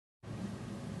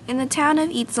In the town of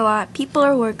Eats-A-Lot,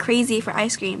 people were crazy for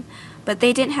ice cream, but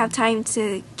they didn't have time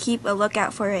to keep a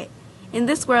lookout for it. In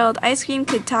this world, ice cream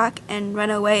could talk and run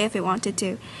away if it wanted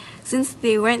to. Since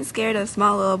they weren't scared of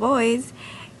small little boys,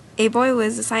 a boy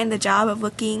was assigned the job of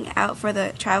looking out for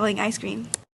the traveling ice cream.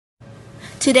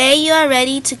 Today you are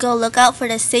ready to go look out for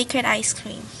the sacred ice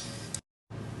cream.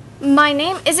 My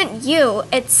name isn't you,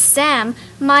 it's Sam.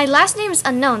 My last name is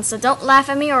unknown, so don't laugh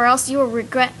at me or else you will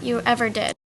regret you ever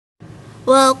did.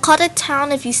 Well, call the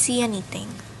town if you see anything.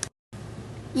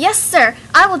 Yes, sir.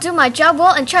 I will do my job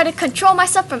well and try to control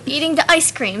myself from eating the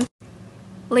ice cream.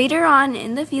 Later on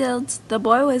in the fields, the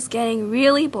boy was getting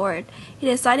really bored. He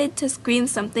decided to scream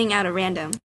something out at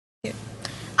random.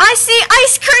 I see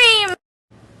ice cream!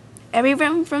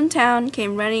 Everyone from town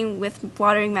came running with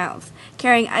watering mouths,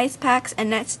 carrying ice packs and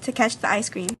nets to catch the ice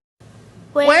cream.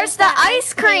 Where's the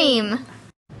ice cream?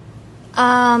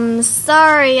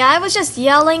 Sorry, I was just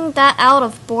yelling that out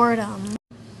of boredom.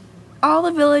 All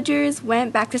the villagers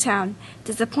went back to town,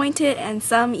 disappointed, and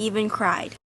some even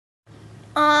cried.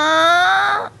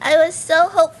 Aww, I was so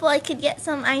hopeful I could get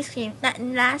some ice cream. That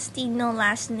nasty no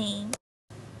last name.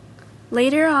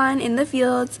 Later on in the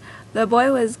fields, the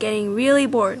boy was getting really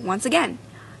bored once again.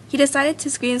 He decided to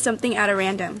scream something out at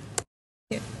random.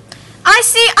 I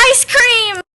see ice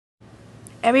cream!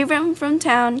 Everyone from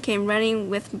town came running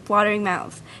with watering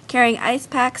mouths, carrying ice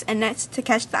packs and nets to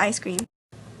catch the ice cream.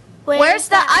 Where's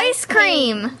the ice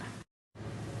cream?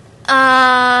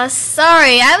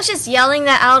 Sorry, I was just yelling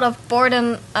that out of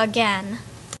boredom again.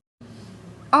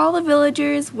 All the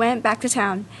villagers went back to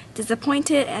town,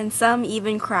 disappointed, and some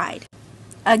even cried.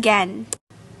 Again.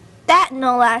 That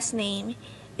no last name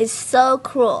is so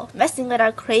cruel, messing with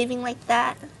our craving like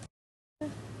that.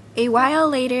 A while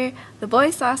later, the boy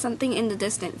saw something in the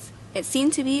distance. It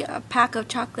seemed to be a pack of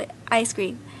chocolate ice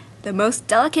cream, the most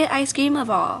delicate ice cream of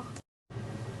all.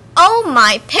 Oh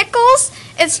my pickles!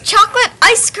 It's chocolate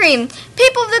ice cream!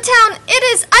 People of the town, it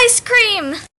is ice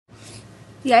cream!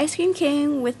 The ice cream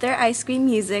came with their ice cream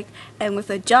music and with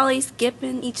a jolly skip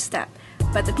in each step,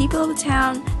 but the people of the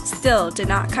town still did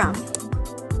not come.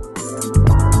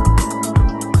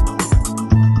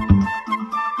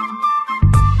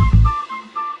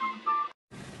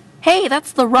 Hey,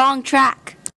 that's the wrong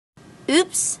track.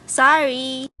 Oops,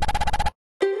 sorry.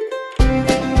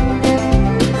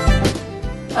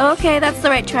 Okay, that's the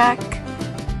right track.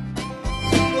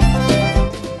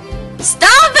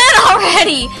 Stop it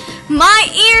already! My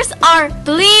ears are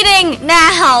bleeding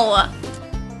now!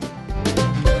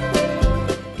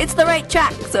 It's the right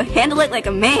track, so handle it like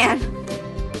a man.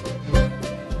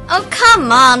 Oh,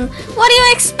 come on. What do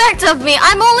you expect of me?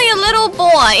 I'm only a little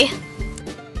boy.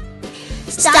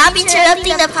 Stop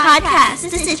interrupting the podcast.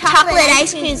 This is Chocolate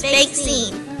Ice Cream's Bake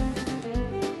Scene.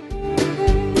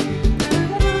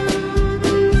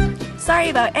 Sorry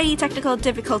about any technical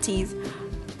difficulties.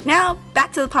 Now,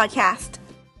 back to the podcast.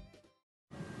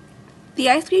 The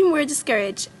ice cream were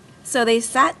discouraged, so they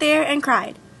sat there and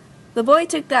cried. The boy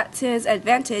took that to his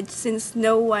advantage since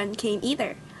no one came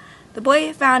either. The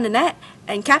boy found a net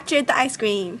and captured the ice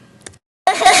cream.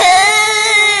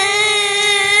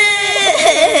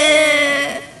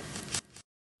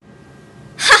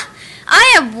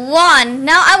 I have won.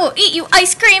 Now I will eat you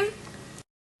ice cream.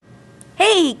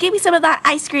 Hey, give me some of that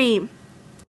ice cream.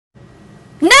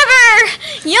 Never!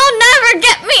 You'll never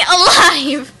get me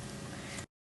alive!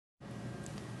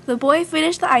 The boy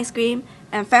finished the ice cream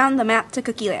and found the map to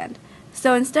Cookie Land.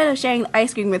 So instead of sharing the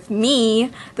ice cream with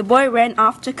me, the boy ran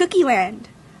off to Cookie Land.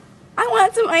 I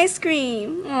want some ice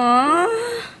cream.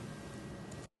 Aww.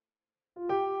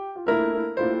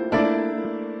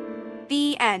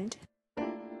 The end.